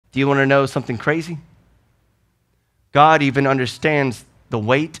Do you want to know something crazy? God even understands the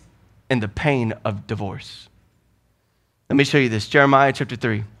weight and the pain of divorce. Let me show you this. Jeremiah chapter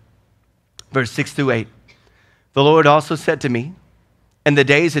 3, verse 6 through 8. The Lord also said to me, in the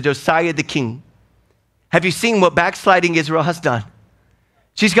days of Josiah the king, have you seen what backsliding Israel has done?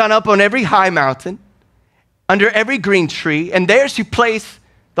 She's gone up on every high mountain, under every green tree, and there she placed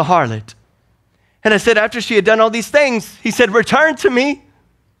the harlot. And I said, after she had done all these things, he said, return to me.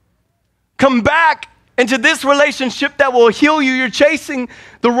 Come back into this relationship that will heal you. You're chasing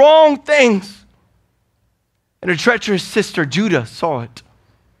the wrong things. And her treacherous sister, Judah, saw it.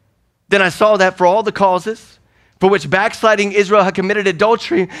 Then I saw that for all the causes for which backsliding Israel had committed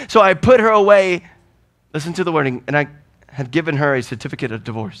adultery, so I put her away. Listen to the wording. And I had given her a certificate of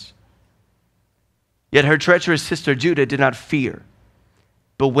divorce. Yet her treacherous sister, Judah, did not fear,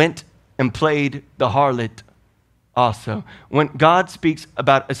 but went and played the harlot also. When God speaks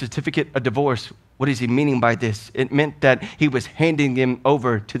about a certificate of divorce, what is he meaning by this? It meant that he was handing him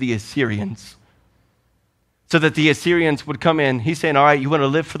over to the Assyrians, so that the Assyrians would come in. He's saying, all right, you want to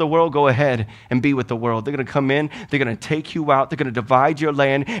live for the world? Go ahead and be with the world. They're going to come in. They're going to take you out. They're going to divide your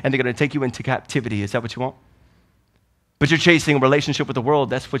land, and they're going to take you into captivity. Is that what you want? But you're chasing a relationship with the world.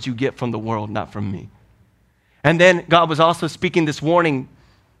 That's what you get from the world, not from me. And then God was also speaking this warning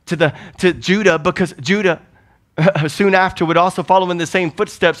to Judah, because Judah soon after would also follow in the same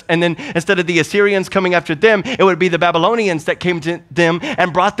footsteps. And then instead of the Assyrians coming after them, it would be the Babylonians that came to them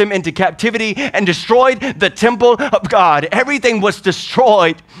and brought them into captivity and destroyed the temple of God. Everything was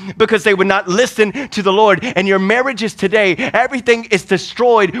destroyed because they would not listen to the Lord. And your marriages today, everything is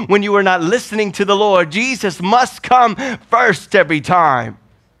destroyed when you are not listening to the Lord. Jesus must come first every time.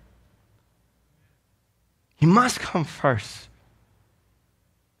 He must come first.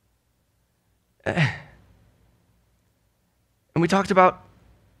 And we talked about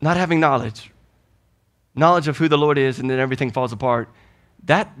not having knowledge of who the Lord is, and then everything falls apart.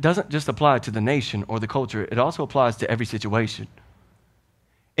 That doesn't just apply to the nation or the culture. It also applies to every situation.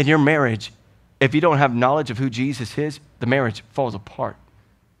 In your marriage, if you don't have knowledge of who Jesus is, the marriage falls apart.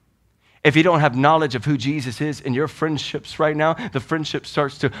 If you don't have knowledge of who Jesus is in your friendships right now, the friendship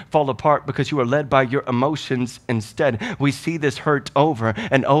starts to fall apart because you are led by your emotions instead. We see this hurt over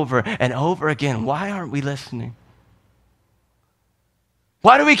and over and over again. Why aren't we listening?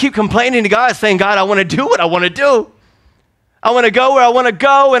 Why do we keep complaining to God, saying, God, I want to do what I want to do. I want to go where I want to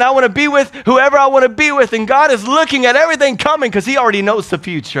go, and I want to be with whoever I want to be with. And God is looking at everything coming because he already knows the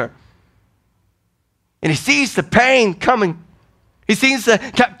future. And he sees the pain coming. He sees the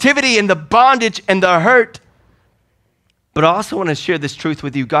captivity and the bondage and the hurt. But I also want to share this truth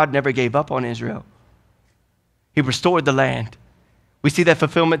with you. God never gave up on Israel. He restored the land. We see that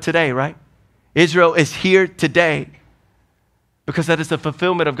fulfillment today, right? Israel is here today because that is the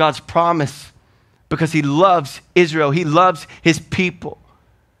fulfillment of God's promise, because he loves Israel. He loves his people.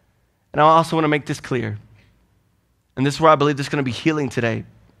 And I also want to make this clear. And this is where I believe there's going to be healing today.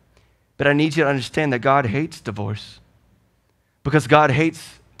 But I need you to understand that God hates divorce, because God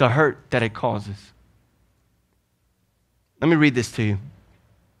hates the hurt that it causes. Let me read this to you.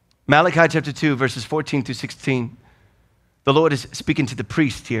 Malachi chapter 2, verses 14 through 16. The Lord is speaking to the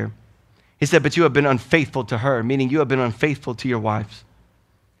priest here. He said, but you have been unfaithful to her, meaning you have been unfaithful to your wives.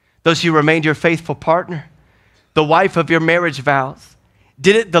 Though she remained your faithful partner, the wife of your marriage vows,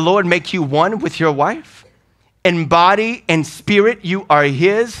 didn't the Lord make you one with your wife? In body and spirit you are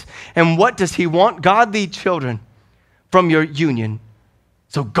his. And what does he want? Godly children from your union.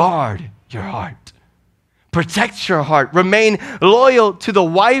 So guard your heart. Protect your heart. Remain loyal to the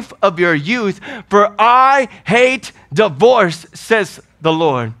wife of your youth, for I hate divorce, says the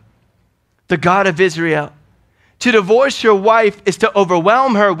Lord, the God of Israel. To divorce your wife is to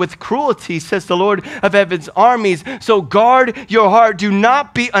overwhelm her with cruelty, says the Lord of heaven's armies. So guard your heart. Do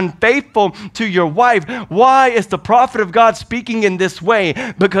not be unfaithful to your wife. Why is the prophet of God speaking in this way?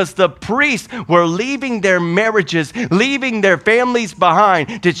 Because the priests were leaving their marriages, leaving their families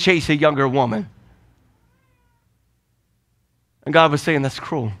behind to chase a younger woman. And God was saying, that's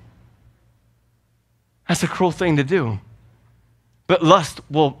cruel. That's a cruel thing to do. But lust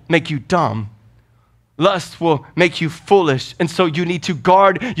will make you dumb. Lust will make you foolish. And so you need to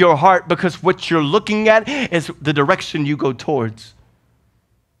guard your heart, because what you're looking at is the direction you go towards.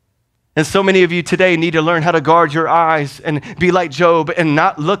 And so many of you today need to learn how to guard your eyes and be like Job and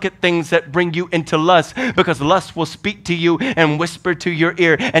not look at things that bring you into lust, because lust will speak to you and whisper to your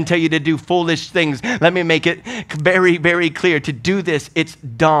ear and tell you to do foolish things. Let me make it very, very clear. To do this, it's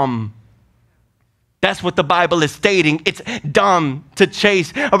dumb. That's what the Bible is stating. It's dumb to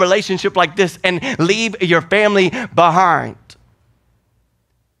chase a relationship like this and leave your family behind.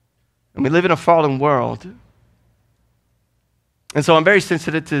 And we live in a fallen world. And so I'm very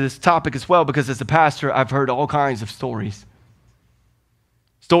sensitive to this topic as well, because as a pastor, I've heard all kinds of stories.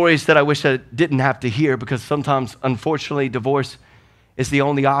 Stories that I wish I didn't have to hear, because sometimes, unfortunately, divorce is the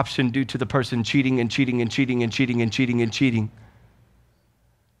only option due to the person cheating and cheating and cheating and cheating and cheating and cheating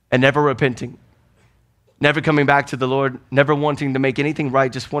and never repenting, never coming back to the Lord, never wanting to make anything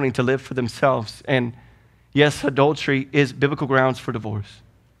right, just wanting to live for themselves. And yes, adultery is biblical grounds for divorce.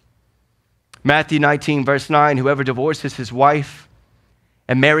 Matthew 19, verse 9, whoever divorces his wife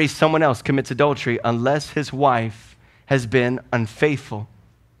and marries someone else commits adultery unless his wife has been unfaithful.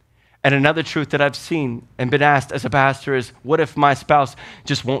 And another truth that I've seen and been asked as a pastor is, what if my spouse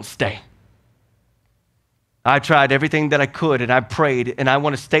just won't stay? I tried everything that I could, and I prayed, and I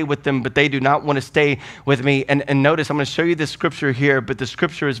want to stay with them, but they do not want to stay with me. And notice, I'm going to show you this scripture here, but the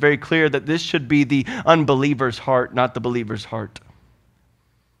scripture is very clear that this should be the unbeliever's heart, not the believer's heart.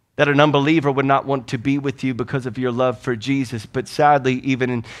 That an unbeliever would not want to be with you because of your love for Jesus. But sadly, even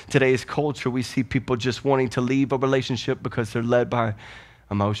in today's culture, we see people just wanting to leave a relationship because they're led by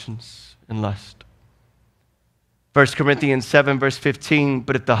emotions and lust. 1 Corinthians 7, verse 15,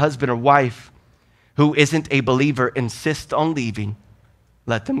 but if the husband or wife who isn't a believer insists on leaving,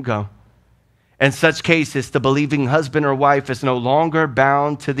 let them go. In such cases, the believing husband or wife is no longer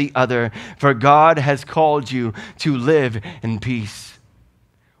bound to the other, for God has called you to live in peace.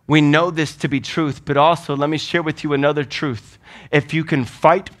 We know this to be truth, but also let me share with you another truth. If you can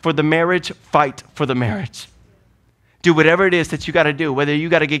fight for the marriage, fight for the marriage. Do whatever it is that you got to do, whether you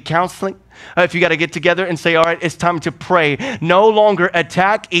got to get counseling, if you got to get together and say, all right, it's time to pray. No longer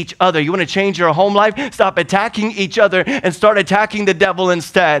attack each other. You want to change your home life? Stop attacking each other and start attacking the devil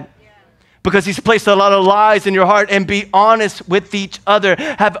instead. Because he's placed a lot of lies in your heart, and be honest with each other.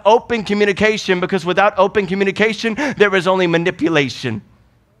 Have open communication, because without open communication, there is only manipulation.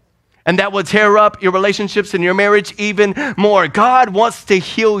 And that will tear up your relationships and your marriage even more. God wants to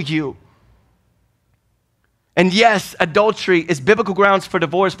heal you. And yes, adultery is biblical grounds for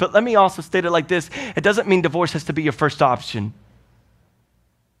divorce, but let me also state it like this. It doesn't mean divorce has to be your first option.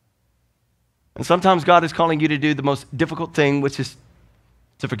 And sometimes God is calling you to do the most difficult thing, which is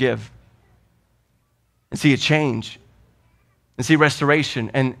to forgive and see a change and see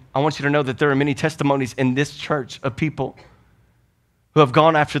restoration. And I want you to know that there are many testimonies in this church of people who have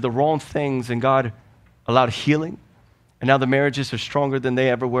gone after the wrong things, and God allowed healing, and now the marriages are stronger than they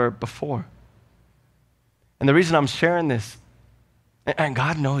ever were before. And the reason I'm sharing this, and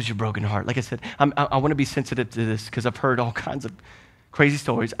God knows your broken heart. Like I said, I want to be sensitive to this because I've heard all kinds of crazy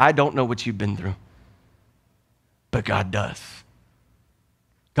stories. I don't know what you've been through, but God does.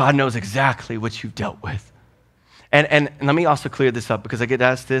 God knows exactly what you've dealt with. And let me also clear this up, because I get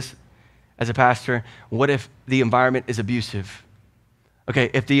asked this as a pastor. What if the environment is abusive?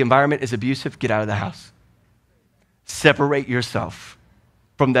 Okay, if the environment is abusive, get out of the house. Separate yourself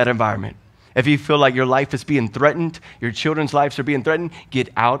from that environment. If you feel like your life is being threatened, your children's lives are being threatened, get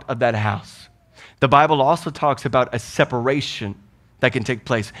out of that house. The Bible also talks about a separation that can take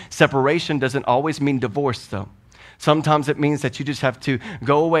place. Separation doesn't always mean divorce, though. Sometimes it means that you just have to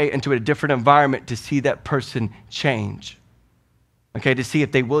go away into a different environment to see that person change. Okay, to see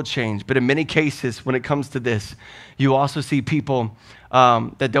if they will change. But in many cases, when it comes to this, you also see people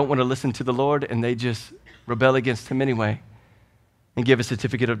that don't want to listen to the Lord, and they just rebel against him anyway and give a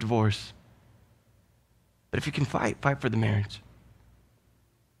certificate of divorce. But if you can fight for the marriage.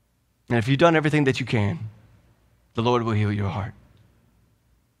 And if you've done everything that you can, the Lord will heal your heart.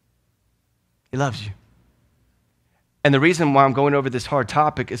 He loves you. And the reason why I'm going over this hard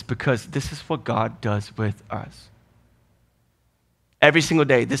topic is because this is what God does with us. Every single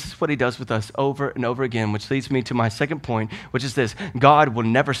day, this is what he does with us over and over again, which leads me to my second point, which is this: God will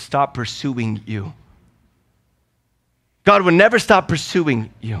never stop pursuing you. God will never stop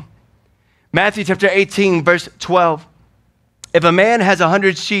pursuing you. Matthew chapter 18, verse 12. If a man has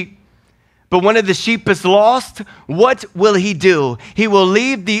 100 sheep, but one of the sheep is lost, what will he do? He will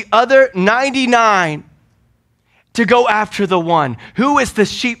leave the other 99 to go after the one. Who is the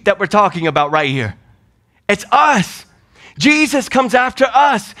sheep that we're talking about right here? It's us. Jesus comes after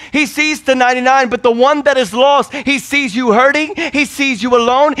us. He sees the 99, but the one that is lost, he sees you hurting. He sees you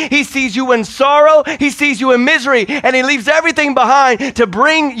alone. He sees you in sorrow. He sees you in misery, and he leaves everything behind to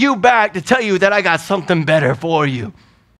bring you back, to tell you that I got something better for you.